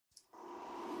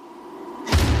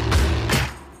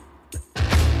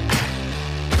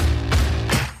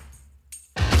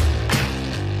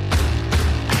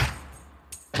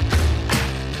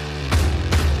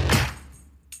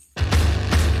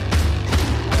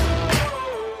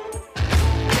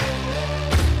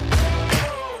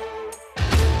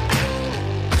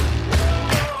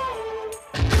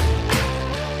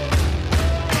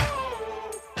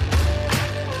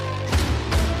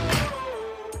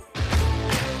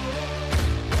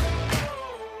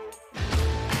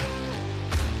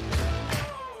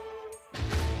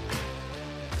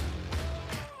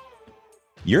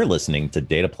You're listening to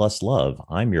Data Plus Love.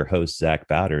 I'm your host, Zach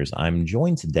Bowders. I'm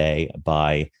joined today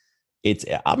by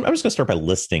I'm just going to start by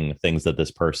listing things that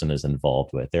this person is involved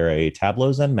with. They're a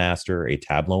Tableau Zen Master, a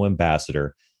Tableau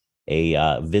Ambassador,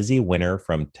 a Visi winner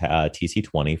from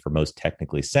TC20 for most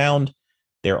technically sound.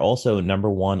 They're also number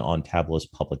one on Tableau's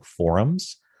public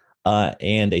forums,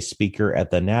 and a speaker at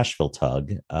the Nashville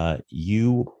Tug.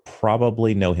 You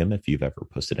probably know him if you've ever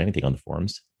posted anything on the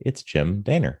forums. It's Jim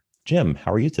Daner. Jim,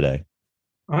 how are you today?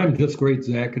 I'm just great,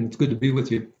 Zach, and it's good to be with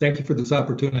you. Thank you for this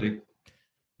opportunity.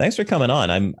 Thanks for coming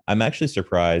on. I'm actually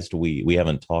surprised we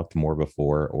haven't talked more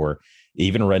before or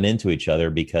even run into each other,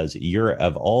 because you're,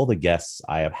 of all the guests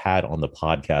I have had on the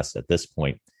podcast at this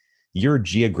point, you're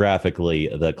geographically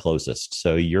the closest.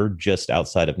 So you're just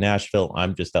outside of Nashville.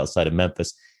 I'm just outside of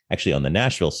Memphis, actually on the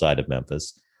Nashville side of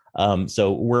Memphis.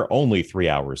 So we're only 3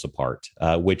 hours apart,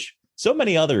 which so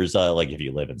many others, like if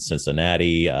you live in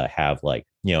Cincinnati, have like,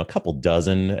 a couple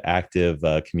dozen active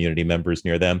community members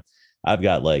near them. I've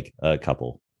got like a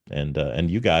couple,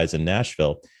 and you guys in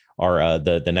Nashville are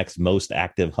the next most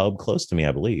active hub close to me,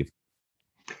 I believe.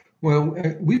 Well,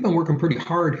 we've been working pretty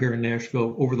hard here in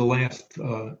Nashville over the last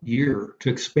year to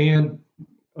expand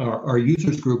our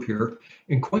users group here.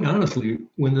 And quite honestly,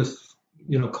 when this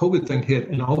COVID thing hit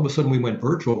and all of a sudden we went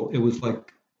virtual, it was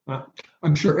like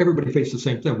I'm sure everybody faced the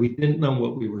same thing. We didn't know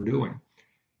what we were doing.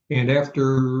 And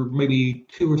after maybe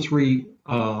 2 or 3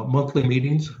 monthly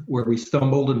meetings where we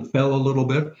stumbled and fell a little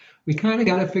bit, we kind of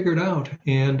got it figured out.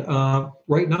 And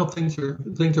right now things are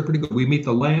pretty good. We meet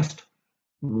the last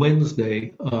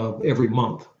Wednesday of every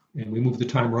month, and we move the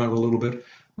time around a little bit.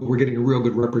 But we're getting a real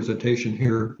good representation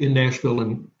here in Nashville,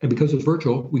 and because it's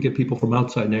virtual, we get people from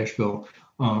outside Nashville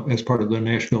as part of the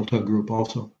Nashville Tug group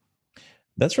also.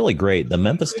 That's really great. The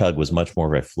Memphis Tug was much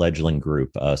more of a fledgling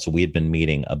group. So we had been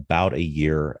meeting about a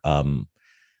year,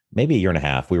 maybe a year and a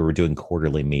half. We were doing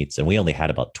quarterly meets, and we only had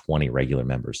about 20 regular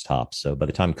members tops. So by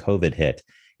the time COVID hit,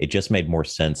 it just made more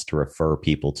sense to refer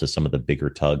people to some of the bigger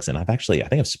tugs. And I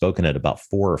think I've spoken at about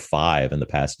 4 or 5 in the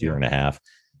past year and a half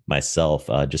myself,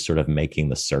 just sort of making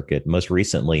the circuit, most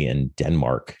recently in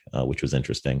Denmark, which was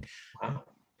interesting. Wow.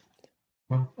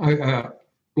 Well, I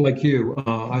like you,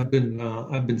 I've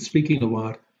been speaking a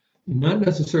lot, not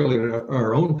necessarily at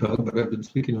our own tug, but I've been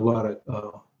speaking a lot at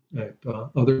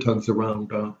other tugs around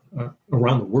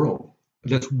the world.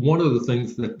 That's one of the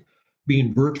things that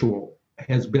being virtual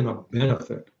has been a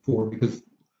benefit for, because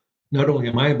not only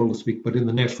am I able to speak, but in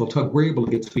the Nashville Tug, we're able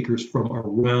to get speakers from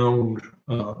around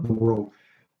the world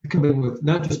to come in with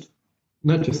not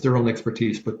just their own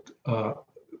expertise, but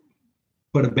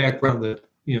a background that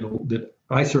that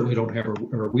I certainly don't have,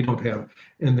 or we don't have,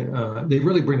 and they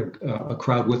really bring a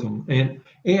crowd with them. And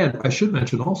I should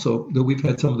mention also that we've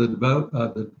had some of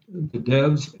the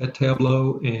devs at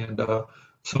Tableau and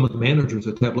some of the managers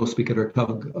at Tableau speak at our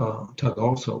tug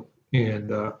also,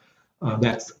 and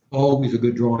that's always a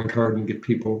good drawing card and get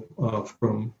people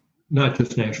from not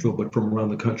just Nashville but from around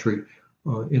the country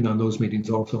in on those meetings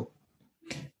also.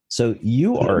 So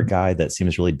you are a guy that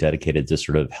seems really dedicated to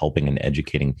sort of helping and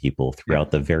educating people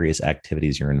throughout the various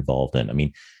activities you're involved in. I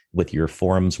mean, with your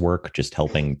forums work, just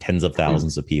helping tens of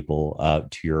thousands of people,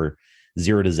 to your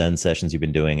Zero to Zen sessions you've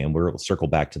been doing, and we'll circle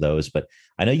back to those. But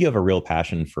I know you have a real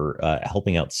passion for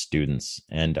helping out students,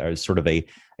 and are sort of a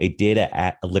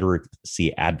data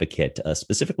literacy advocate,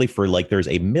 specifically for, like, there's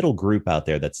a middle group out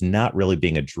there that's not really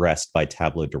being addressed by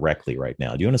Tableau directly right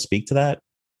now. Do you want to speak to that?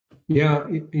 Yeah,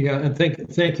 and thank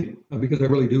you, because I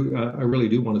really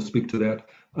do want to speak to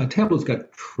that. Tableau's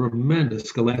got tremendous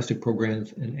scholastic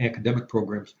programs and academic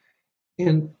programs,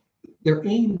 and they're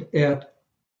aimed at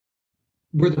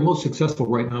where they're most successful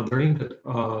right now. They're aimed at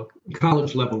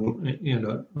college level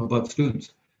and above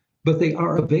students, but they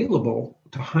are available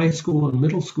to high school and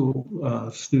middle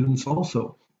school students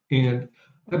also. And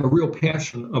I have a real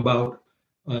passion about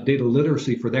data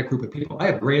literacy for that group of people. I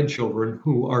have grandchildren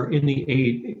who are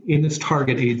in this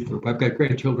target age group. I've got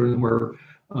grandchildren who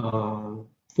are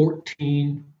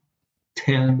 14,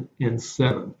 10, and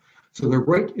 7. So they're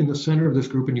right in the center of this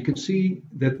group, and you can see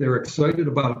that they're excited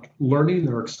about learning.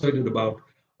 They're excited about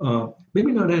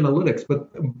maybe not analytics,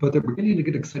 but they're beginning to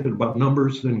get excited about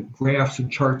numbers and graphs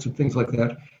and charts and things like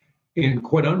that. And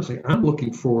quite honestly, I'm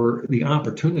looking for the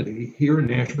opportunity here in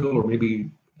Nashville or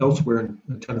maybe elsewhere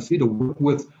in Tennessee to work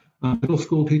with a middle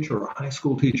school teacher or a high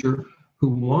school teacher who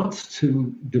wants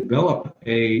to develop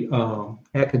a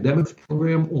academics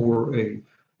program or a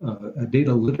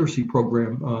data literacy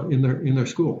program in their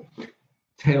school.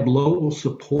 Tableau will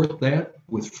support that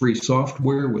with free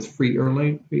software, with free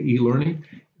e-learning.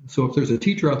 So if there's a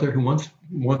teacher out there who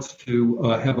wants to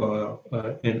have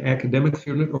an academics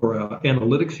unit or an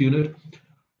analytics unit,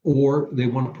 or they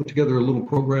want to put together a little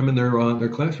program in their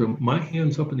classroom, my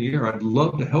hand's up in the air. I'd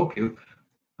love to help you.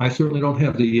 I certainly don't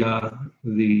have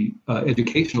the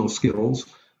educational skills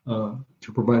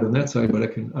to provide on that side, but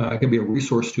I can be a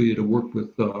resource to you to work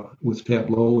with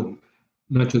Tableau, and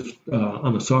not just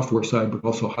on the software side, but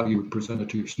also how you would present it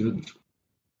to your students.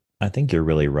 I think you're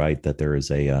really right that there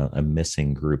is a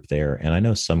missing group there. And I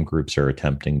know some groups are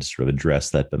attempting to sort of address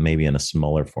that, but maybe in a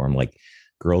smaller form, like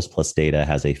Girls Plus Data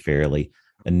has a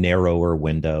narrower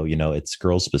window. It's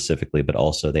girls specifically, but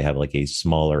also they have like a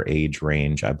smaller age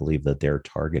range, I believe, that they're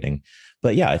targeting.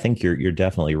 But yeah, I think you're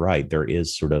definitely right. There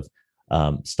is sort of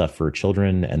stuff for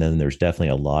children, and then there's definitely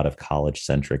a lot of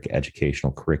college-centric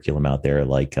educational curriculum out there,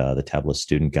 like the Tableau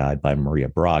Student Guide by Maria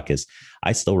Brock.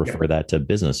 I still refer that to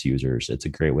business users. It's a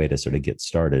great way to sort of get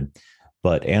started.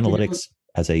 But analytics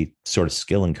as a sort of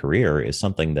skill and career is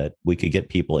something that we could get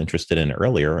people interested in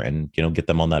earlier, and get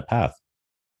them on that path.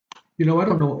 I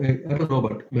don't know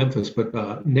about Memphis,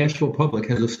 but Nashville Public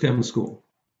has a STEM school.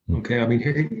 Okay, I mean,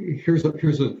 here's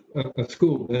a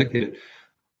school dedicated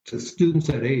to students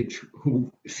that age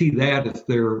who see that as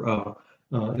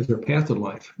their path in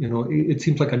life. It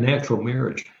seems like a natural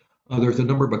marriage. There's a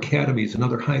number of academies and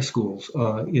other high schools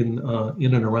in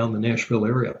and around the Nashville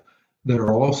area that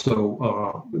are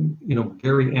also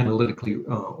very analytically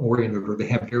oriented, or they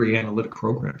have very analytic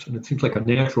programs, and it seems like a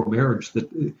natural marriage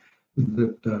that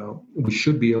we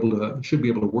should be able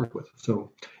to work with.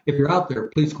 So if you're out there,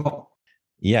 please call.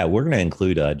 Yeah, we're going to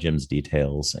include Jim's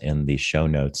details in the show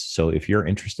notes. So if you're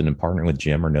interested in partnering with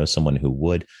Jim or know someone who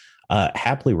would,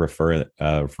 happily refer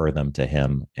them to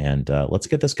him, and let's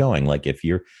get this going. Like if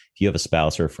you have a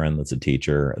spouse or a friend that's a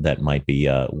teacher that might be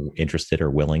interested or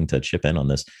willing to chip in on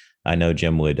this, I know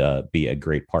Jim would be a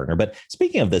great partner. But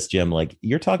speaking of this, Jim, like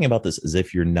you're talking about this as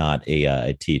if you're not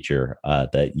a teacher,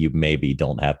 that you maybe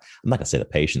don't have. I'm not going to say the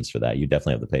patience for that. You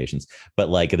definitely have the patience, but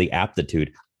like the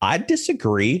aptitude. I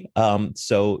disagree.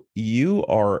 So you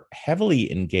are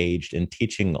heavily engaged in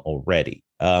teaching already.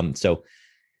 So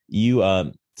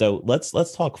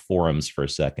let's talk forums for a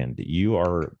second.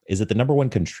 Is it the number one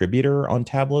contributor on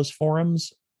Tableau's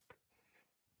forums?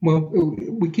 Well,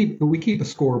 we keep a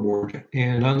scoreboard,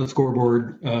 and on the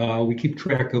scoreboard, we keep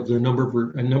track of a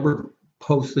number of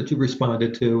posts that you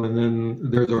responded to, and then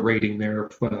there's a rating there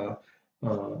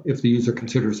if the user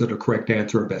considers it a correct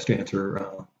answer or best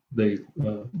answer. They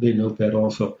note that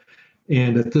also.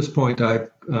 And at this point, I've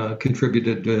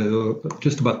contributed to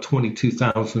just about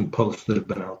 22,000 posts that have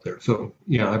been out there. So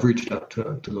yeah, I've reached out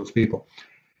to those people.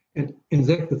 And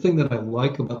Zach, the thing that I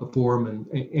like about the forum,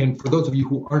 and for those of you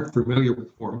who aren't familiar with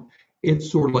the forum, it's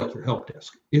sort of like your help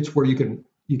desk. It's where you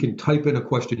can type in a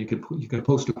question, you can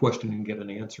post a question and get an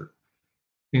answer.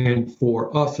 And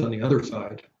for us on the other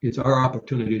side, it's our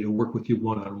opportunity to work with you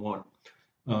one-on-one.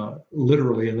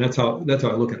 Literally, and that's how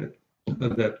I look at it.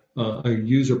 That a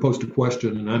user posts a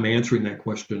question and I'm answering that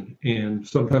question, and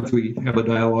sometimes we have a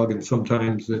dialogue, and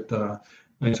sometimes that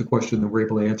I ask a question that we're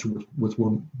able to answer with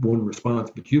one response.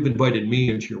 But you've invited me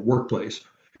into your workplace,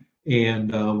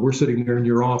 and we're sitting there in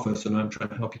your office, and I'm trying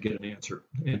to help you get an answer,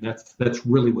 and that's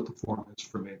really what the forum is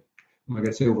for me. Like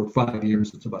I say, over 5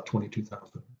 years, it's about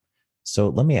 22,000. So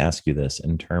let me ask you this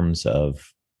in terms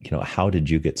of, how did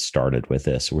you get started with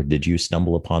this? Or did you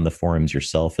stumble upon the forums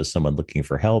yourself as someone looking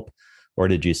for help? Or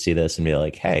did you see this and be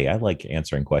like, hey, I like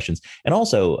answering questions? And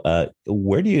also,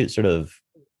 where do you sort of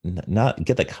not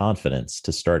get the confidence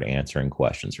to start answering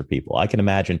questions for people? I can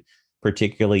imagine,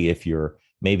 particularly if you're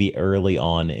maybe early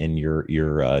on in your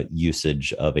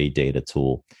usage of a data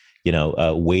tool,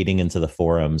 wading into the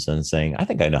forums and saying, I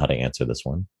think I know how to answer this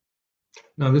one.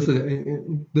 No, this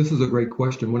is a great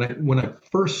question. When I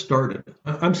first started,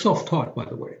 I'm self-taught, by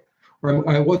the way, or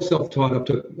I was self-taught up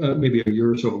to maybe a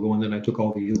year or so ago, and then I took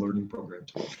all the e-learning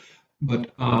programs.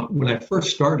 But when I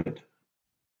first started,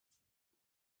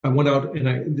 I went out and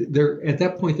at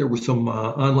that point there was some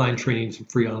online training, some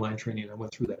free online training. I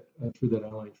went through that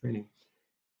online training,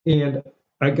 and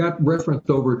I got referenced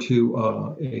over to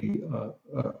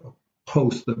a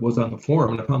post that was on the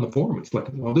forum, and upon the forum, it's like,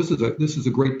 well, this is a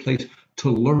great place to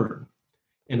learn.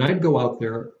 And I'd go out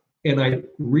there and I'd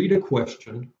read a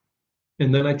question,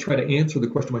 and then I'd try to answer the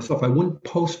question myself. I wouldn't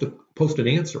post an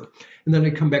answer, and then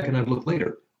I'd come back and I'd look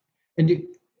later. And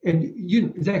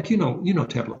you, Zach, you know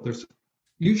Tableau. There's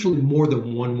usually more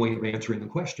than one way of answering the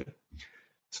question.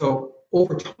 So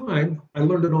over time, I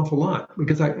learned an awful lot,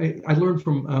 because I learned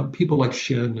from people like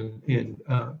Shin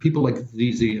and people like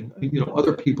Zizi and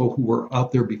other people who were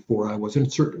out there before I was,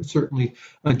 and certainly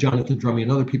Jonathan Drummey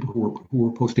and other people who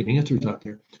were posting answers out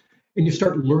there. And you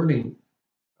start learning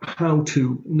how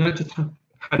to not just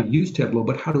how to use Tableau,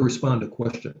 but how to respond to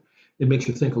question. it makes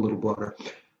you think a little broader.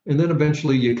 And then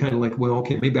eventually you kind of like, well,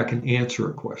 okay, maybe I can answer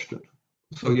a question.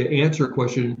 So you answer a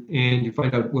question and you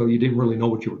find out, well, you didn't really know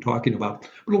what you were talking about.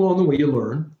 But along the way, you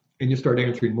learn and you start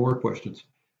answering more questions.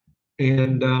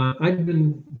 And I've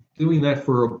been doing that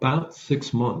for about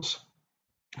 6 months.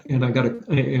 And I'm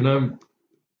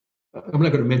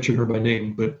not going to mention her by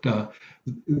name, but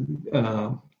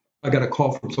I got a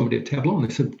call from somebody at Tableau and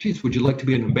they said, geez, would you like to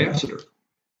be an ambassador?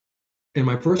 And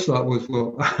my first thought was,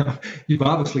 well, you've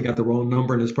obviously got the wrong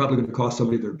number and it's probably going to cost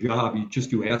somebody their job.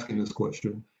 You asking this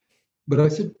question. But I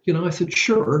said,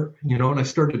 sure, and I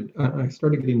started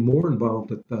getting more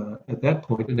involved at that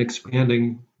point and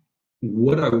expanding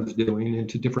what I was doing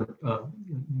into different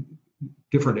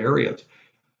areas.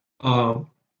 The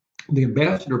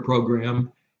ambassador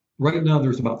program, right now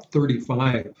there's about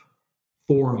 35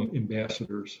 forum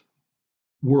ambassadors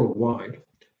worldwide,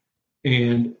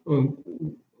 and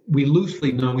we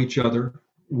loosely know each other.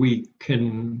 We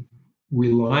can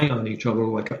rely on each other.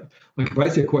 Like if I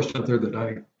see a question out there that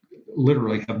I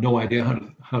literally have no idea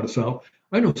how to solve,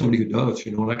 I know somebody who does,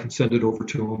 and I can send it over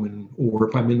to them. Or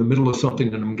if I'm in the middle of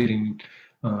something and I'm getting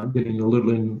a little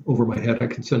in over my head, I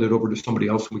can send it over to somebody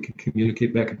else and we can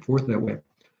communicate back and forth that way.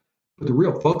 But the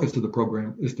real focus of the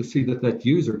program is to see that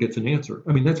user gets an answer.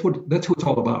 I mean, that's what it's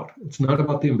all about. It's not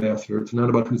about the ambassador. It's not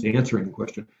about who's answering the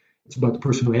question. It's about the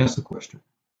person who asked the question.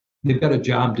 They've got a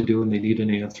job to do and they need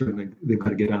an answer, and they've got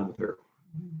to get on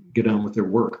with their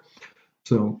work.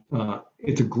 So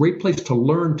it's a great place to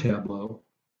learn Tableau.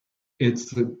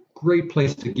 It's a great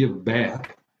place to give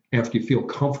back after you feel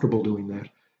comfortable doing that.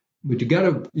 But you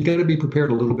gotta be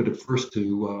prepared a little bit at first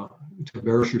to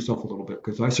embarrass yourself a little bit,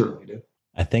 because I certainly did.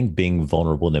 I think being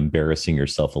vulnerable and embarrassing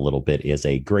yourself a little bit is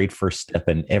a great first step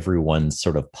in everyone's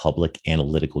sort of public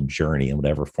analytical journey in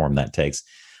whatever form that takes.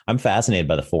 I'm fascinated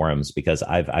by the forums because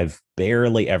I've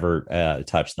barely ever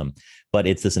touched them, but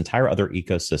it's this entire other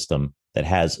ecosystem that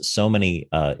has so many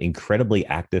incredibly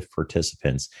active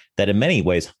participants that in many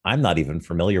ways I'm not even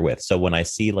familiar with. So when I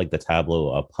see like the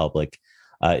Tableau public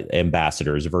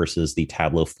ambassadors versus the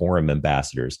Tableau forum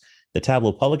ambassadors, the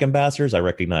Tableau public ambassadors, I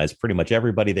recognize pretty much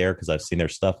everybody there because I've seen their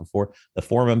stuff before. The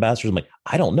forum ambassadors, I'm like,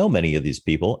 I don't know many of these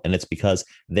people. And it's because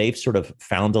they've sort of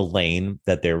found a lane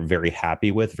that they're very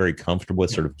happy with, very comfortable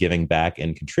with, sort of giving back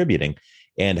and contributing,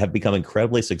 and have become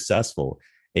incredibly successful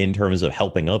in terms of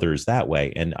helping others that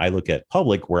way. And I look at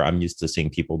public, where I'm used to seeing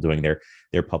people doing their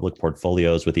public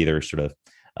portfolios with either sort of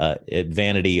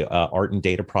vanity art and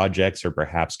data projects or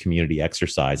perhaps community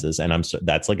exercises, and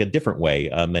that's like a different way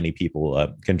many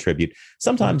people contribute.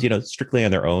 Sometimes strictly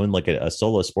on their own, like a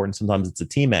solo sport, and sometimes it's a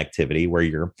team activity where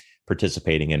you're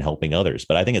participating and helping others.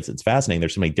 But I think it's fascinating.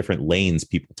 There's so many different lanes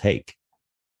people take.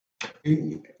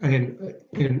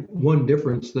 And one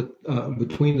difference that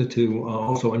between the two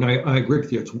also, and I agree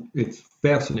with you, it's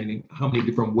fascinating how many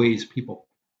different ways people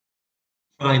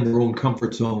find their own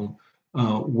comfort zone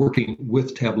working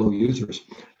with Tableau users.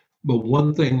 But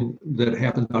one thing that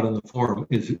happens out on the forum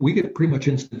is we get pretty much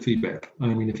instant feedback. I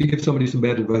mean, if you give somebody some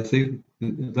bad advice,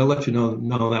 they'll let you know,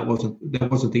 no, that wasn't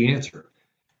the answer.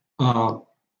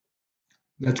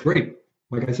 That's great.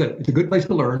 Like I said, it's a good place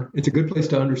to learn. It's a good place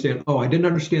to understand. Oh, I didn't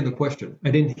understand the question. I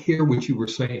didn't hear what you were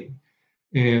saying.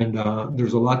 And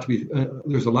there's a lot to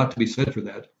be said for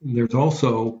that. And there's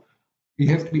also, you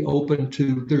have to be open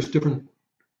to, there's different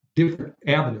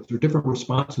avenues or different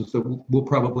responses that will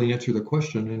probably answer the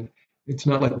question. And it's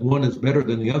not like one is better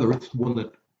than the other. It's one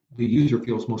that the user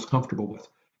feels most comfortable with.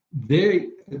 The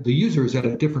user is at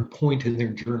a different point in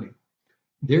their journey.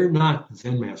 They're not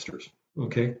Zen masters,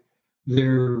 okay?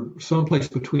 They're someplace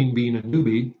between being a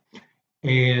newbie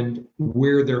and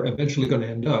where they're eventually going to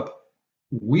end up.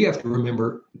 We have to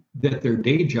remember that their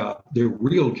day job, their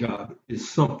real job, is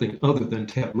something other than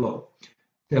Tableau.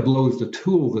 Tableau is the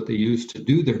tool that they use to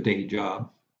do their day job,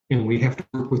 and we have to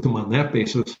work with them on that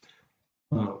basis,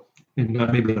 and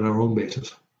not maybe on our own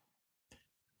basis.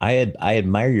 I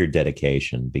admire your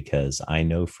dedication, because I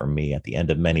know for me, at the end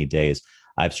of many days,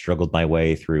 I've struggled my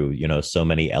way through, so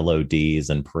many LODs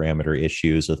and parameter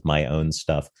issues with my own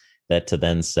stuff, that to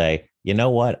then say, you know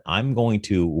what, I'm going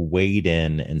to wade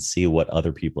in and see what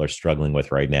other people are struggling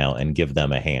with right now and give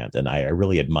them a hand. And I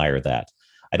really admire that.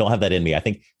 I don't have that in me. I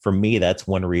think for me, that's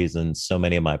one reason so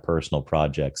many of my personal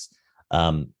projects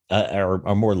are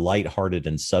more lighthearted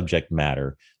in subject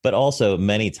matter. But also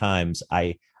many times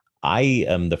I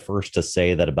am the first to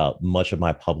say that about much of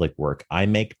my public work. I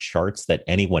make charts that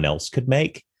anyone else could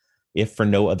make, if for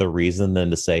no other reason than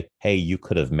to say, hey, you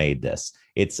could have made this.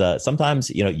 It's sometimes,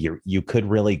 you could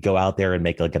really go out there and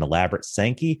make like an elaborate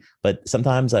Sankey, but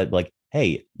sometimes I'd like,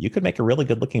 hey, you could make a really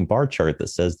good looking bar chart that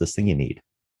says this thing you need.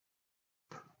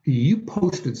 You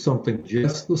posted something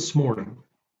just this morning,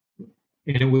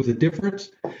 and it was a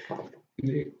difference.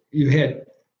 You had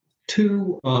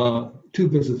two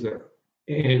visits there,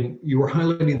 and you were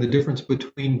highlighting the difference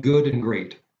between good and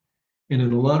great. And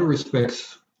in a lot of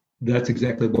respects, that's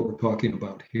exactly what we're talking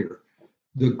about here.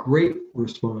 The great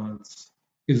response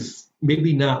is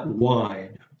maybe not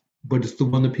wide, but it's the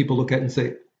one that people look at and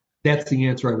say, "That's the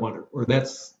answer I wanted," or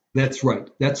 "That's right,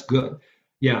 that's good."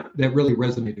 Yeah, that really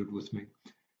resonated with me.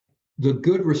 The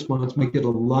good response might get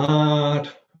of a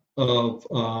lot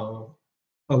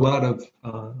of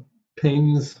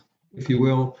pings, if you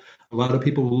will. A lot of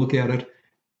people will look at it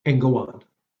and go on.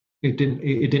 It didn't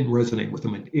resonate with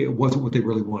them. It wasn't what they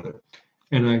really wanted.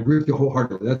 And I agree with you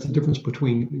wholeheartedly. That's the difference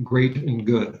between great and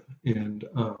good. And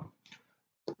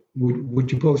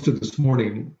what you posted this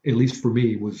morning, at least for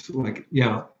me, was like,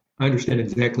 yeah, I understand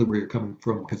exactly where you're coming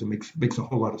from because it makes a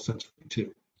whole lot of sense for me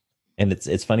too. And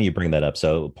it's funny you bring that up.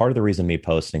 So part of the reason me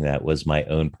posting that was my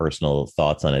own personal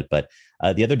thoughts on it. But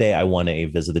the other day I won a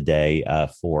Visit of the Day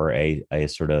for a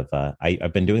sort of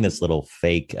I've been doing this little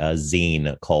fake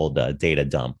zine called Data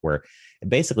Dump, where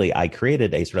basically I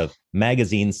created a sort of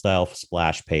magazine style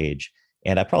splash page.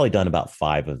 And I've probably done about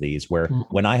 5 of these where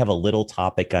when I have a little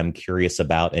topic I'm curious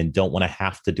about and don't want to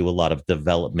have to do a lot of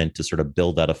development to sort of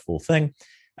build out a full thing,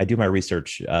 I do my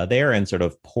research there and sort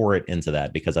of pour it into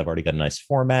that because I've already got a nice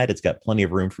format. It's got plenty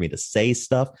of room for me to say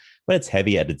stuff, but it's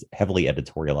heavily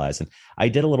editorialized. And I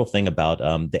did a little thing about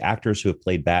the actors who have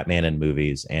played Batman in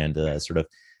movies and sort of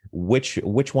which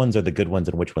ones are the good ones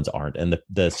and which ones aren't. And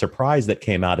the surprise that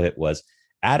came out of it was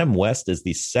Adam West is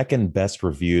the second best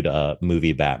reviewed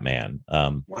movie Batman.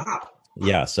 Wow.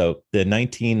 Yeah, so the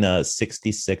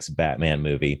 1966 Batman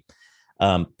movie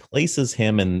places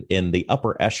him in the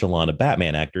upper echelon of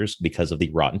Batman actors because of the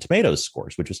Rotten Tomatoes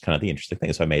scores, which was kind of the interesting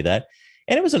thing. So I made that,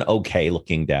 and it was an okay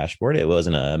looking dashboard. It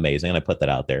wasn't amazing, and I put that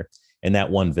out there. And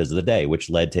that one Visit of the Day, which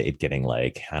led to it getting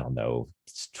like, I don't know,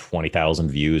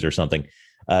 20,000 views or something,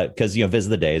 because Visit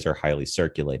of the Days are highly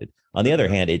circulated. On the other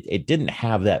hand, it didn't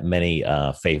have that many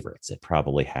favorites. It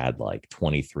probably had like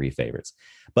 23 favorites.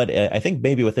 But I think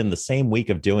maybe within the same week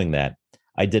of doing that,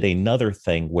 I did another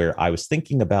thing where I was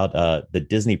thinking about the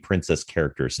Disney princess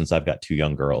characters since I've got 2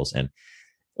 young girls. And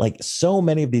like so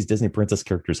many of these Disney princess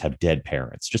characters have dead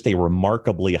parents, just a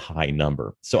remarkably high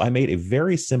number. So I made a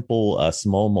very simple,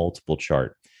 small multiple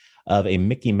chart of a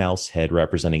Mickey Mouse head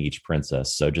representing each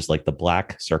princess. So just like the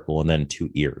black circle and then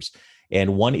 2 ears.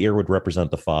 And one ear would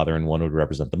represent the father and one would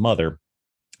represent the mother.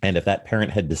 And if that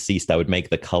parent had deceased, I would make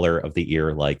the color of the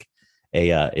ear like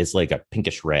is like a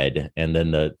pinkish red, and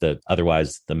then the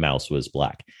otherwise the mouse was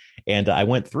black. And I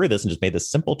went through this and just made this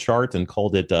simple chart and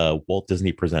called it Walt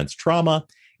Disney Presents Trauma,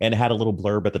 and had a little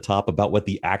blurb at the top about what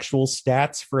the actual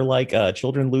stats for like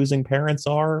children losing parents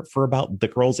are for about the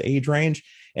girl's age range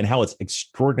and how it's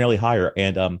extraordinarily higher.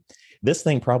 And this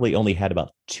thing probably only had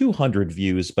about 200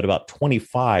 views, but about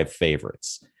 25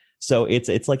 favorites. So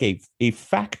it's like a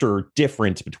factor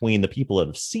difference between the people that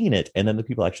have seen it and then the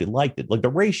people actually liked it. Like the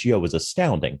ratio was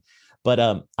astounding. But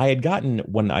I had gotten,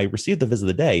 when I received the Visit of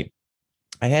the Day,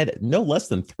 I had no less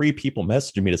than 3 people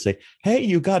messaging me to say, "Hey,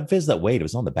 you got Visit that wait, it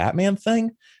was on the Batman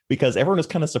thing," because everyone was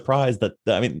kind of surprised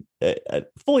that,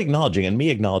 fully acknowledging and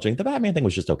me acknowledging the Batman thing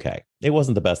was just okay. It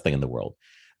wasn't the best thing in the world.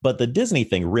 But the Disney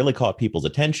thing really caught people's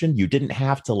attention. You didn't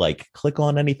have to like click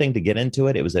on anything to get into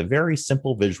it. It was a very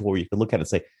simple visual where you could look at it and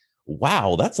say,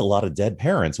 wow, that's a lot of dead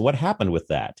parents. What happened with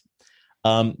that?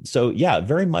 So yeah,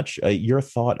 very much your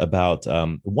thought about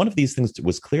one of these things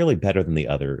was clearly better than the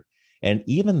other. And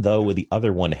even though the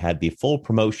other one had the full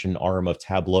promotion arm of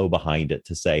Tableau behind it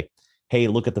to say, hey,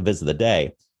 look at the Visit of the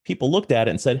Day, people looked at it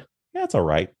and said, yeah, it's all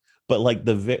right. But like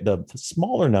the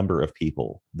smaller number of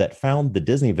people that found the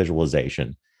Disney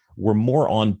visualization were more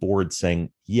on board saying,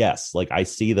 yes, like I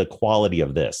see the quality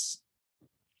of this.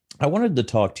 I wanted to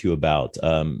talk to you about,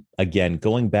 again,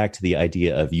 going back to the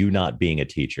idea of you not being a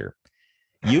teacher.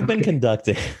 You've been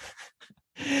conducting,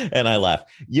 and I laugh,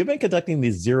 you've been conducting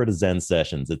these 0 to Zen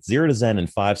sessions. It's 0 to Zen and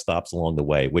 5 stops along the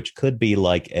way, which could be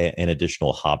like an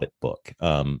additional Hobbit book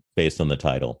based on the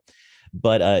title.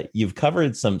 But you've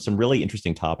covered some really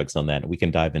interesting topics on that. And we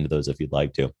can dive into those if you'd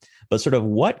like to. But sort of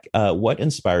what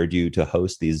inspired you to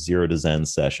host these 0 to Zen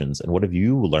sessions, and what have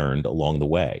you learned along the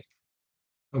way?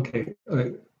 Okay.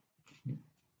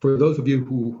 For those of you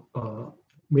who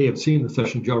may have seen the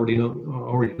sessions, you already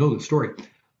know the story.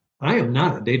 I am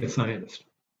not a data scientist.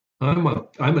 I'm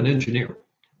an engineer.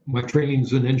 My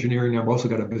training's in engineering. I've also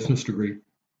got a business degree.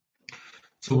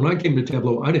 So when I came to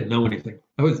Tableau, I didn't know anything.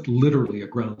 I was literally at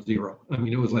ground zero. I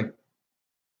mean, it was like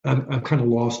I'm kind of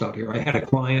lost out here. I had a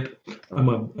client. I'm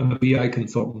a BI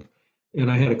consultant, And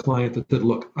I had a client that said,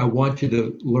 look, I want you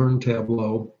to learn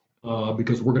Tableau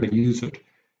because we're going to use it.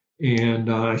 And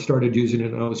I started using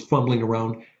it, and I was fumbling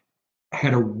around. I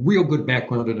had a real good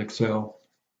background in Excel,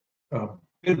 a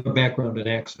bit of a background in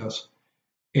Access,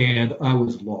 and I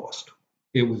was lost.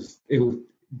 It was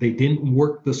they didn't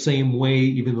work the same way,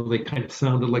 even though they kind of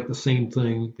sounded like the same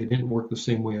thing. They didn't work the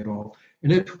same way at all.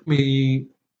 And it took me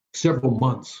several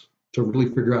months to really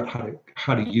figure out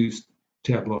how to use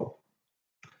Tableau.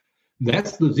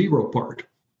 That's the zero part.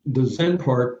 The Zen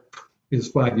part is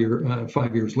 5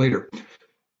 years later.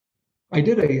 I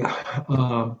did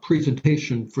a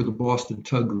presentation for the Boston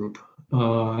Tug Group,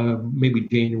 maybe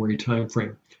January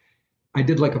timeframe. I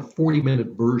did like a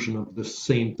 40-minute version of the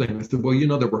same thing. I said, well,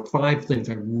 there were 5 things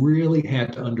I really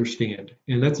had to understand.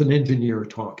 And that's an engineer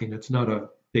talking. It's not a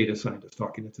data scientist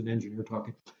talking. It's an engineer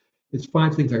talking. It's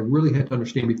 5 things I really had to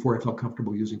understand before I felt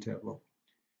comfortable using Tableau.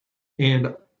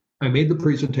 And I made the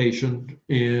presentation,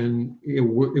 and it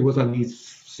was on these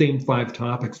same 5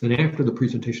 topics. And after the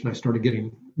presentation, I started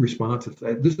getting responses.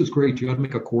 This is great. You ought to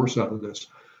make a course out of this.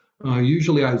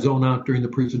 Usually I zone out during the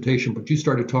presentation, but you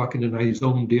started talking and I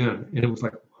zoned in, and it was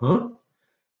like, huh?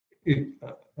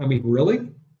 Really?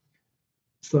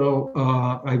 So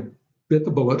I bit the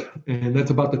bullet, and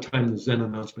that's about the time the Zen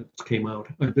announcements came out.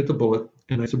 I bit the bullet,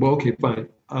 and I said, well, okay, fine.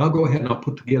 I'll go ahead and I'll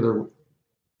put together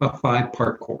a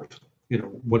 5-part course,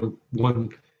 one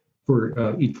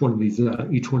for each one of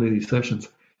these sessions.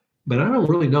 But I don't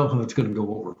really know how it's going to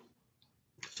go over.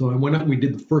 So I went out and we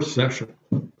did the first session.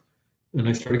 And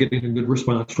I started getting a good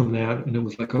response from that, and it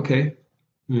was like, okay.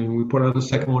 And we put on the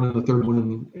second one and the third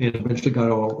one, and eventually got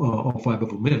all 5 of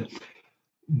them in.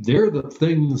 They're the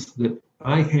things that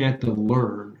I had to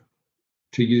learn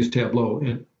to use Tableau.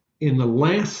 And in the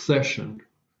last session,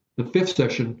 the 5th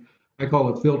session, I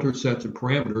call it filter sets and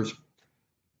parameters,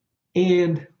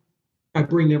 and I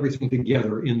bring everything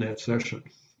together in that session.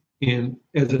 And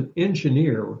as an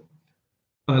engineer,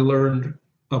 I learned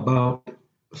about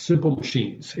simple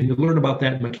machines, and you learn about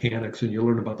that in mechanics, and you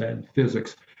learn about that in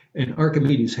physics. And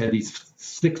Archimedes had these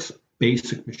 6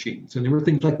 basic machines, and there were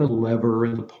things like the lever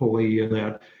and the pulley and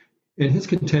that. And his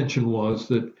contention was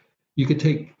that you could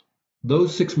take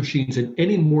those 6 machines, and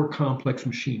any more complex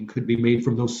machine could be made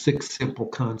from those 6 simple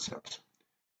concepts.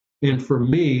 And for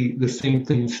me, the same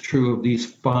thing's true of these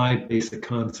 5 basic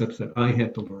concepts that I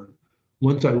had to learn.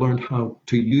 Once I learned how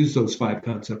to use those 5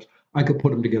 concepts, I could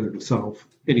put them together to solve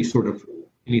any sort of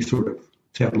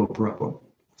Tableau problem.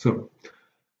 So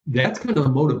that's kind of the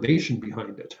motivation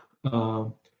behind it.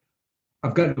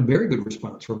 I've gotten a very good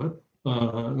response from it.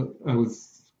 I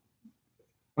was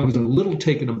a little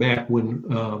taken aback when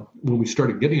we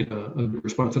started getting a good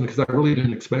response on it, because I really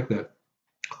didn't expect that.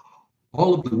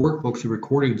 All of the workbooks and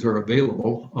recordings are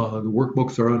available. The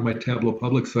workbooks are on my Tableau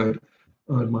public site.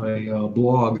 On my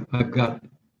blog, I've got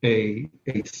a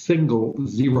single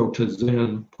Zero to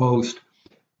Zen post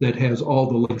that has all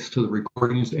the links to the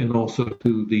recordings and also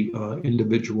to the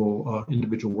individual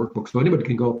workbooks. So anybody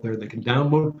can go up there. They can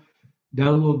download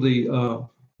the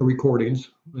recordings,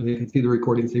 and they can see the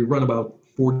recordings. They run about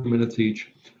 40 minutes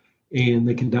each, and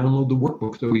they can download the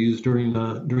workbooks that we use during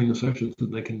the sessions,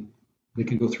 and they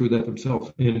can go through that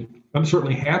themselves. And I'm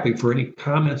certainly happy for any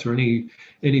comments or any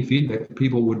feedback that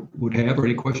people would have, or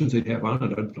any questions they'd have on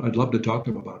it. I'd love to talk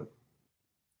to them about it.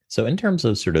 So in terms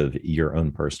of sort of your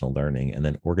own personal learning and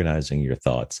then organizing your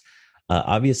thoughts,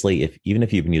 obviously, even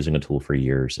if you've been using a tool for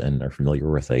years and are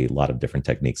familiar with a lot of different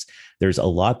techniques, there's a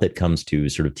lot that comes to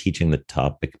sort of teaching the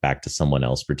topic back to someone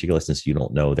else, particularly since you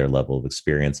don't know their level of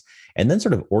experience, and then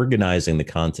sort of organizing the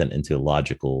content into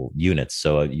logical units.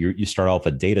 So you start off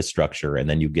a data structure, and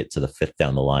then you get to the 5th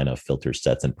down the line of filter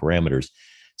sets and parameters.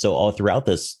 So all throughout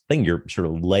this thing, you're sort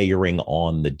of layering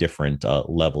on the different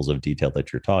levels of detail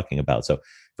that you're talking about. So,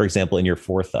 for example, in your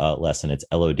 4th lesson, it's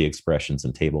LOD expressions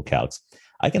and table calcs.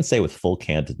 I can say with full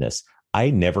candidness, I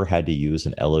never had to use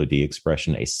an LOD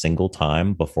expression a single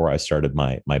time before I started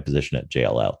my position at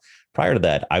JLL. Prior to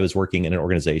that, I was working in an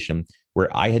organization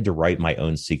where I had to write my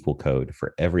own SQL code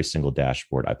for every single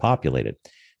dashboard I populated.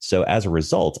 So as a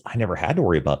result, I never had to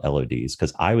worry about LODs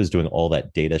because I was doing all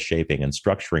that data shaping and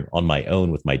structuring on my own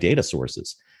with my data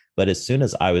sources. But as soon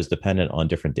as I was dependent on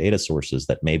different data sources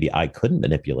that maybe I couldn't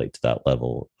manipulate to that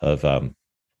level of,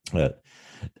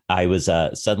 I was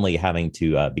suddenly having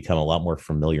to become a lot more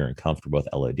familiar and comfortable with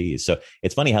LODs. So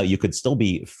it's funny how you could still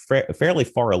be fairly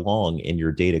far along in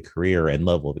your data career and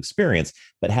level of experience,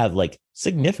 but have like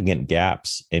significant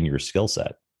gaps in your skill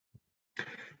set.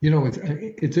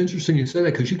 It's interesting you say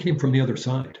that, because you came from the other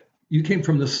side. You came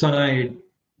from the side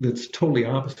that's totally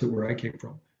opposite where I came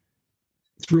from.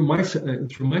 Through my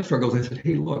struggles, I said,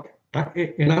 hey, look,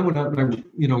 And I went out and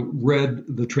read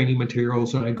the training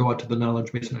materials, and I go out to the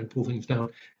knowledge base and I pull things down.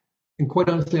 And quite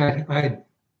honestly, I had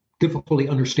difficulty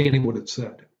understanding what it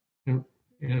said.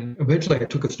 And eventually I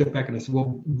took a step back and I said,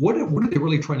 well, what are they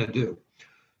really trying to do?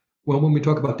 Well, when we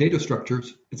talk about data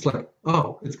structures, it's like,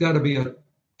 oh, it's got to be a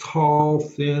tall,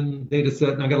 thin data set,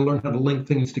 and I got to learn how to link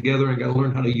things together, and I got to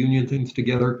learn how to union things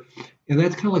together. And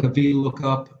that's kind of like a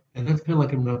VLOOKUP, and that's kind of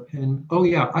like and oh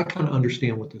yeah, I kind of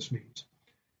understand what this means.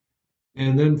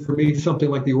 And then for me, something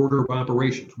like the order of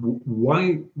operations.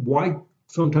 Why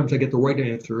sometimes I get the right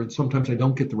answer and sometimes I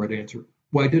don't get the right answer?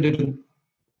 Well, I did it in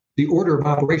the order of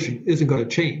operation isn't going to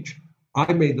change.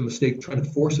 I made the mistake trying to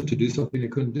force it to do something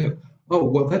it couldn't do. Oh,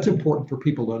 well, that's important for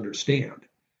people to understand.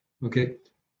 Okay.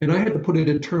 And I had to put it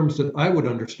in terms that I would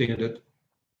understand it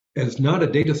as not a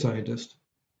data scientist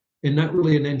and not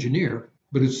really an engineer,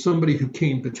 but as somebody who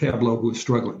came to Tableau who was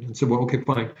struggling and said, well, okay,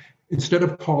 fine. Instead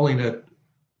of calling it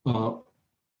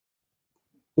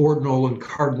ordinal and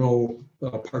cardinal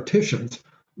partitions,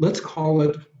 let's call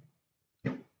it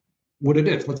what it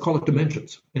is. Let's call it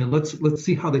dimensions, and let's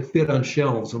see how they fit on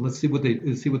shelves, and let's see what they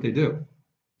do.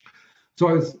 So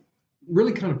I was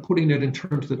really kind of putting it in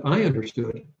terms that I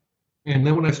understood, and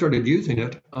then when I started using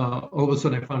it, all of a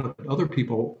sudden I found out that other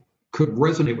people could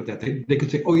resonate with that. They could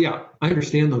say, "Oh yeah, I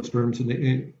understand those terms,"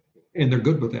 and they're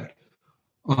good with that.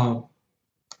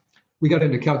 We got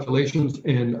into calculations,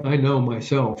 and I know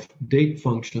myself, date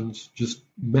functions just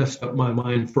messed up my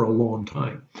mind for a long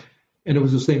time. And it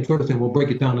was the same sort of thing. We'll break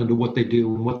it down into what they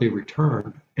do and what they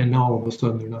return, and now all of a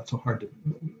sudden they're not so hard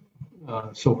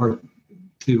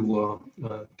to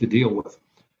deal with.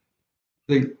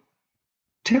 The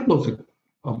Tableau's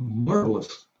a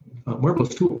marvelous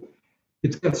tool.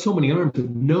 It's got so many arms that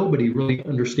nobody really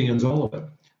understands all of it.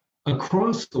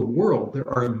 Across the world, there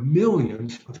are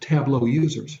millions of Tableau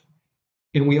users,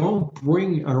 and we all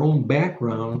bring our own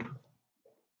background,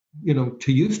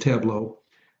 to use Tableau.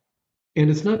 And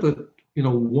it's not that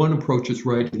one approach is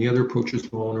right and the other approach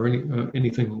is wrong or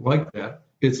anything like that.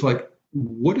 It's like,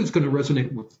 what is going to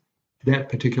resonate with that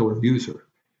particular user?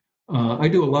 I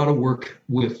do a lot of work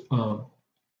with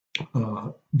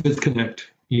BizConnect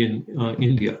in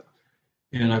India,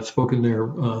 and I've spoken there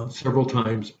several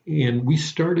times. And we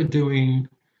started doing,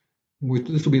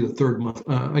 this will be the third month.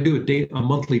 I do a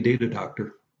monthly data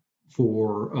doctor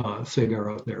for Sagar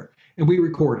out there. And we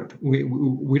record it.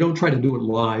 We don't try to do it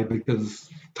live because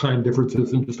time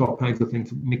differences and just all kinds of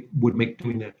things would make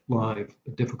doing that live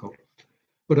difficult.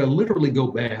 But I literally go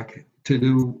back to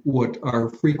do what are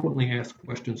frequently asked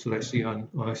questions that I see on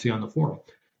the forum.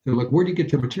 They're like, "Where do you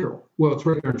get your material?" Well, it's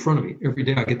right there in front of me. Every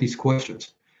day I get these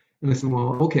questions, and I said,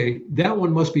 "Well, okay, that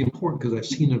one must be important because I've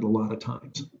seen it a lot of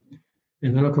times."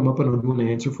 And then I'll come up and I'll do an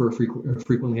answer for a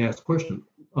frequently asked question.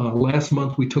 Last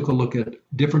month we took a look at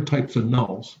different types of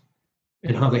nulls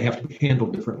and how they have to be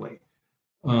handled differently.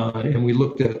 And we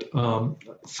looked at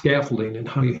scaffolding and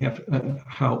how you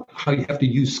have to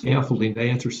use scaffolding to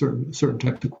answer certain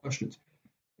types of questions.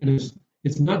 And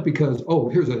it's not because, oh,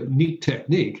 here's a neat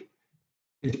technique.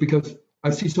 It's because I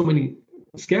see so many.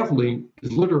 Scaffolding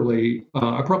is literally,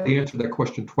 I probably answered that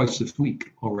question twice this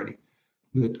week already.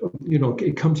 That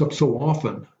it comes up so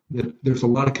often that there's a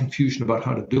lot of confusion about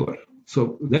how to do it.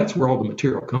 So that's where all the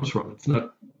material comes from. It's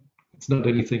not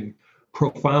anything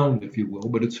profound, if you will,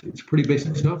 but it's pretty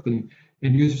basic stuff, and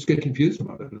users get confused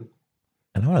about it.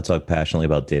 And I want to talk passionately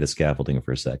about data scaffolding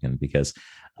for a second, because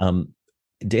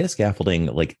data scaffolding,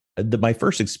 like my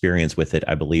first experience with it,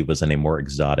 I believe, was in a more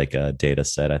exotic data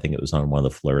set. I think it was on one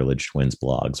of the Flurridge twins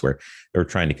blogs where they were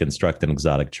trying to construct an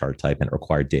exotic chart type and it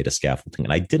required data scaffolding.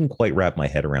 And I didn't quite wrap my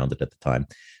head around it at the time.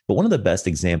 But one of the best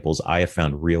examples I have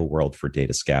found real world for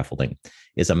data scaffolding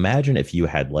is, imagine if you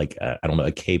had like, a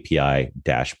KPI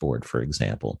dashboard, for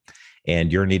example,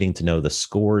 and you're needing to know the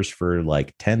scores for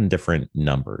like 10 different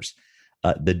numbers.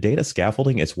 The data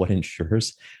scaffolding is what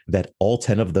ensures that all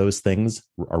 10 of those things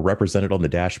are represented on the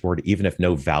dashboard, even if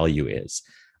no value is.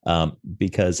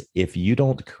 Because if you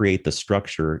don't create the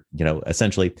structure,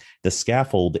 essentially the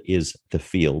scaffold is the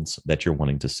fields that you're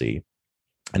wanting to see.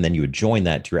 And then you would join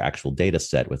that to your actual data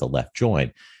set with a left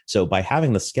join. So by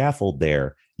having the scaffold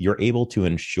there, you're able to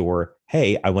ensure,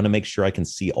 hey, I want to make sure I can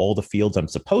see all the fields I'm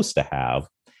supposed to have.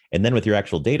 And then with your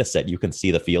actual data set, you can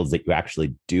see the fields that you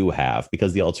actually do have,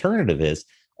 because the alternative is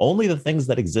only the things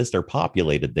that exist are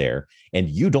populated there, and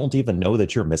you don't even know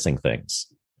that you're missing things.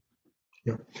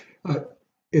 Yeah,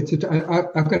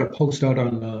 I've got a post out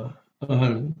on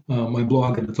my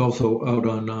blog, and it's also out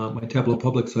on my Tableau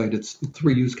public site. It's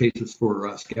 3 use cases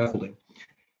for scaffolding,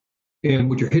 and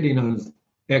what you're hitting on is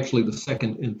actually the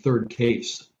second and third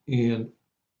case. And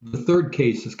the third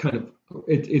case is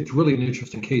it's really an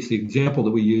interesting case. The example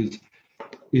that we use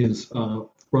is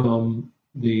from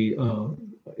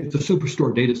it's a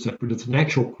Superstore data set, but it's an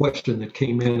actual question that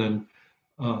came in, and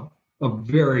a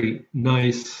very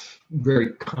nice,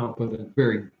 very competent,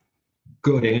 very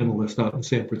good analyst out in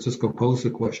San Francisco posed the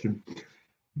question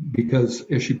because,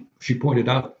 as she pointed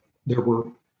out,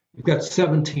 we've got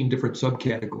 17 different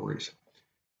subcategories,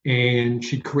 and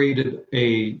she created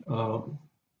a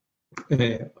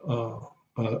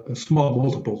small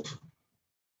multiples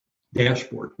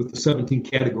dashboard with the 17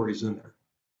 categories in there.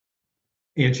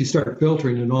 And she started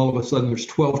filtering, and all of a sudden there's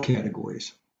 12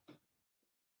 categories.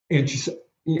 And she said,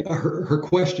 her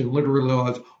question literally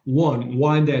was, one,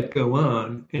 why did that go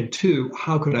on? And two,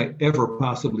 how could I ever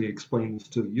possibly explain this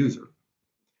to the user?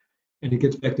 And it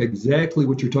gets back to exactly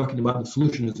what you're talking about. The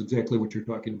solution is exactly what you're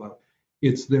talking about.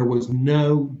 There was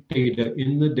no data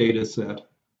in the data set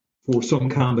for some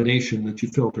combination that you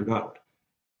filtered out.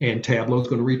 And Tableau is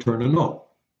going to return a null.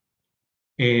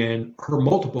 And her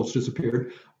multiples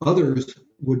disappeared. Others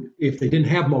would, if they didn't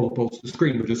have multiples, the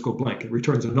screen would just go blank. It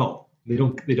returns a null. They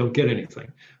don't get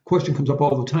anything. Question comes up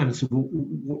all the time.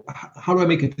 So, how do I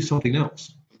make it do something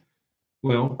else?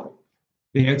 Well,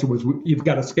 the answer was, you've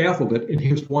got to scaffold it, and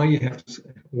here's why you have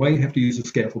to use a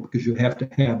scaffold, because you have to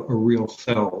have a real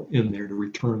cell in there to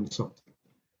return something.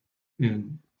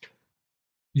 And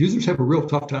users have a real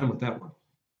tough time with that one.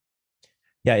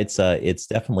 Yeah, it's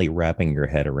definitely wrapping your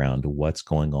head around what's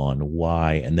going on,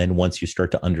 why, and then once you start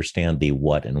to understand the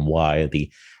what and why,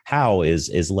 the how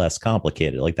is less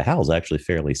complicated. Like the how is actually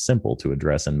fairly simple to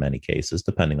address in many cases,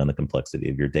 depending on the complexity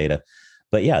of your data.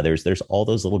 But yeah, there's all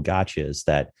those little gotchas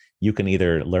that you can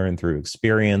either learn through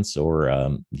experience or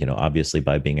obviously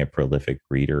by being a prolific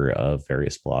reader of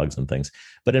various blogs and things.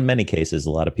 But in many cases,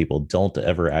 a lot of people don't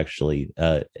ever actually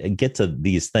get to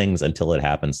these things until it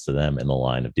happens to them in the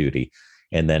line of duty.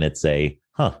 And then it's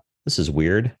this is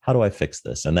weird. How do I fix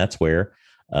this? And that's where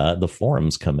the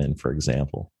forums come in, for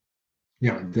example.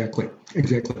 Yeah, exactly.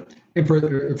 And for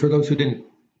those who didn't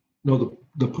know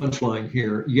the punchline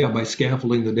here, by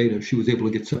scaffolding the data, she was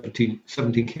able to get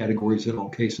 17 categories in all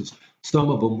cases. Some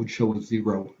of them would show a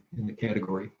 0 in the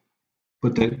category,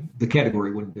 but the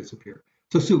category wouldn't disappear.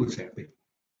 So Sue was happy.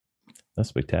 That's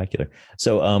spectacular.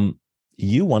 So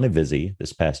you won a Vizzy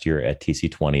this past year at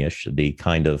TC20ish, the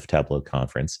kind of Tableau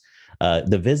conference.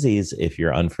 The Vizzies, if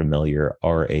you're unfamiliar,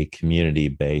 are a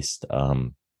community-based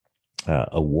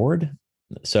award.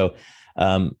 So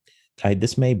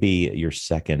this may be your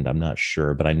second, I'm not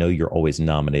sure, but I know you're always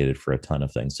nominated for a ton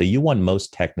of things. So you won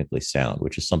most technically sound,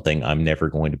 which is something I'm never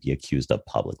going to be accused of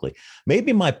publicly.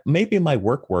 Maybe my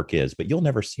work is, but you'll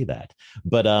never see that.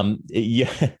 But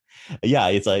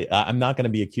it's like I'm not going to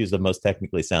be accused of most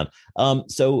technically sound.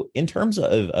 So in terms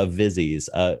of Vizzies,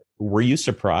 were you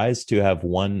surprised to have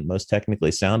won most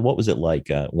technically sound? What was it like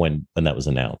when that was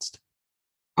announced?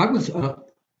 I was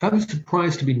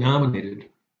surprised to be nominated,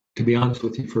 to be honest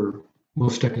with you, for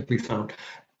most technically sound.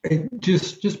 And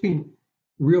just being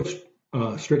real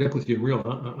straight up with you and real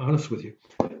honest with you.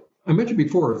 I mentioned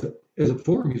before, as a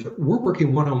forum user, we're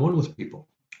working one-on-one with people.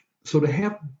 So to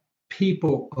have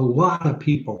a lot of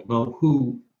people know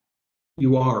who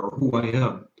you are or who I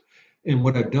am and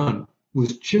what I've done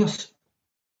was just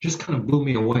kind of blew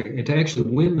me away. And to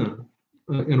actually win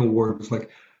an award was like,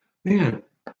 man,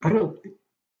 I'm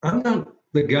not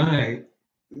the guy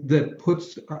that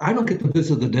I don't get the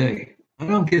biz of the day. I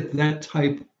don't get that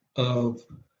type of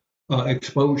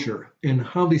exposure, and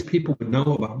how these people would know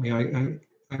about me. I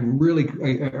really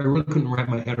couldn't wrap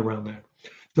my head around that.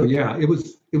 So yeah, it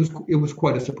was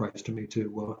quite a surprise to me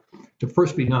to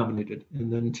first be nominated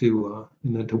and then to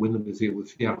win the Vizzy.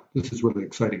 This is really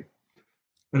exciting,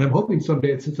 and I'm hoping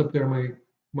someday it sits up there on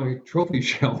my trophy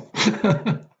shelf.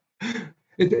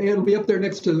 It'll be up there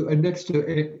next to,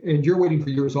 and you're waiting for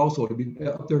yours also. It'll be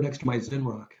up there next to my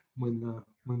Zenrock when the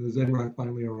Zenrock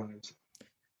finally arrives.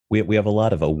 We have a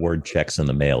lot of award checks in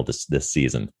the mail this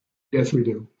season. Yes, we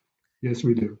do.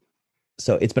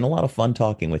 So it's been a lot of fun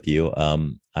talking with you.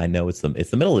 I know it's the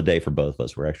middle of the day for both of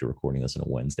us. We're actually recording this on a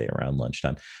Wednesday around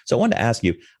lunchtime. So I wanted to ask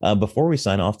you, before we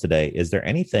sign off today, is there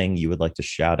anything you would like to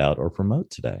shout out or promote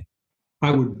today?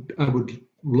 I would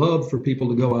love for people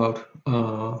to go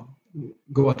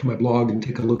out to my blog and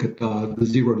take a look at the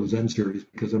Zero to Zen series,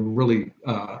 because I'm really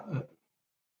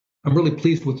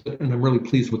pleased with it, and I'm really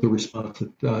pleased with the response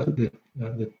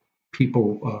that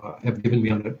people have given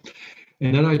me on it.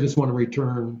 And then I just want to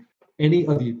return any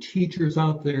of you teachers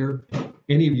out there,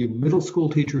 any of you middle school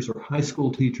teachers or high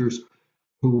school teachers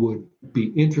who would be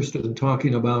interested in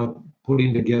talking about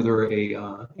putting together a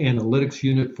analytics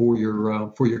unit for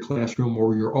your classroom,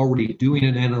 or you're already doing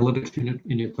an analytics unit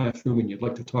in your classroom and you'd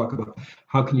like to talk about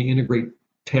how can you integrate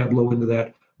Tableau into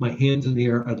that, my hand's in the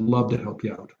air. I'd love to help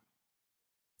you out.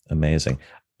 Amazing.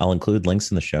 I'll include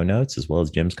links in the show notes as well as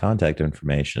Jim's contact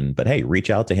information. But hey, reach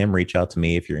out to him, reach out to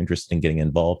me if you're interested in getting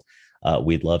involved.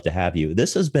 We'd love to have you.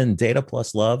 This has been Data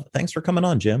Plus Love. Thanks for coming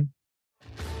on, Jim.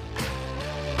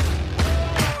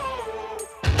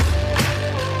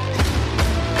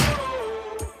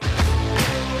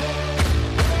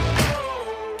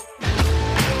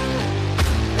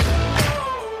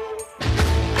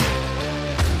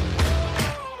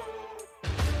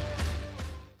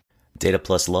 Data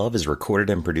Plus Love is recorded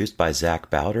and produced by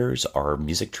Zach Bowders. Our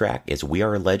music track is We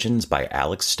Are Legends by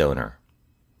Alex Stoner.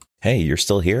 Hey, you're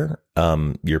still here?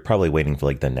 You're probably waiting for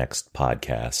like the next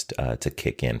podcast to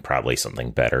kick in, probably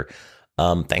something better.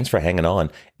 Thanks for hanging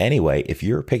on. Anyway, if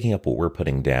you're picking up what we're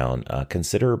putting down,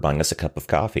 consider buying us a cup of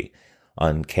coffee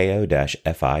on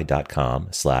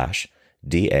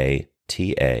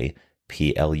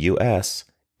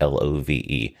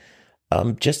ko-fi.com/DATAPLUSLOVE.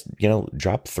 Just,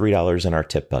 drop $3 in our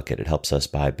tip bucket. It helps us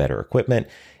buy better equipment.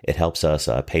 It helps us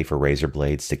pay for razor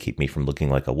blades to keep me from looking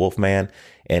like a wolf man.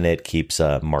 And it keeps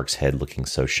Mark's head looking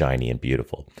so shiny and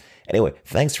beautiful. Anyway,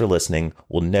 thanks for listening.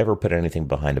 We'll never put anything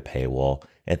behind a paywall.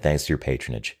 And thanks for your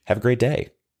patronage. Have a great day.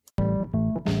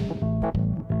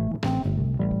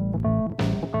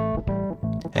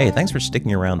 Hey, thanks for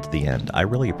sticking around to the end. I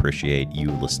really appreciate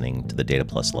you listening to the Data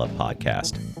Plus Love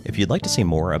podcast. If you'd like to see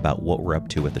more about what we're up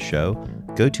to with the show,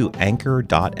 go to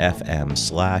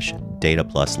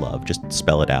anchor.fm/datapluslove. Just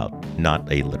spell it out,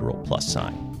 not a literal plus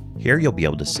sign. Here you'll be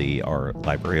able to see our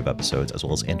library of episodes as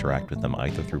well as interact with them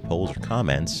either through polls or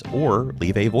comments, or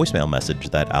leave a voicemail message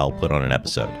that I'll put on an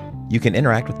episode. You can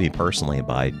interact with me personally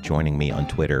by joining me on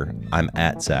Twitter. I'm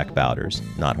at Zach Bowders,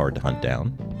 not hard to hunt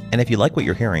down. And if you like what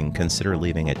you're hearing, consider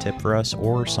leaving a tip for us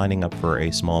or signing up for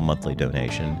a small monthly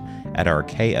donation at our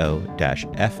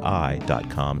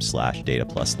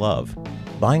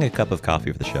ko-fi.com/datapluslove. Buying a cup of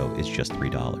coffee for the show is just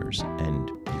 $3, and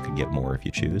you can get more if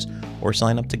you choose, or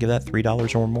sign up to give that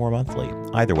 $3 or more monthly.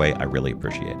 Either way, I really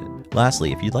appreciate it.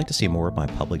 Lastly, if you'd like to see more of my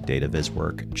public data viz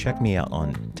work, check me out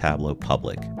on Tableau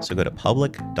Public. So go to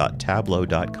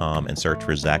public.tableau.com and search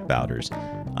for Zach Bowders.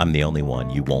 I'm the only one.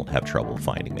 You won't have trouble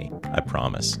finding me. I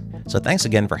promise. So thanks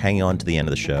again for hanging on to the end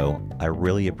of the show. I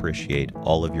really appreciate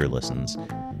all of your listens.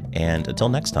 And until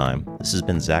next time, this has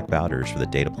been Zach Bowders for the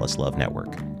Data Plus Love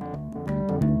Network.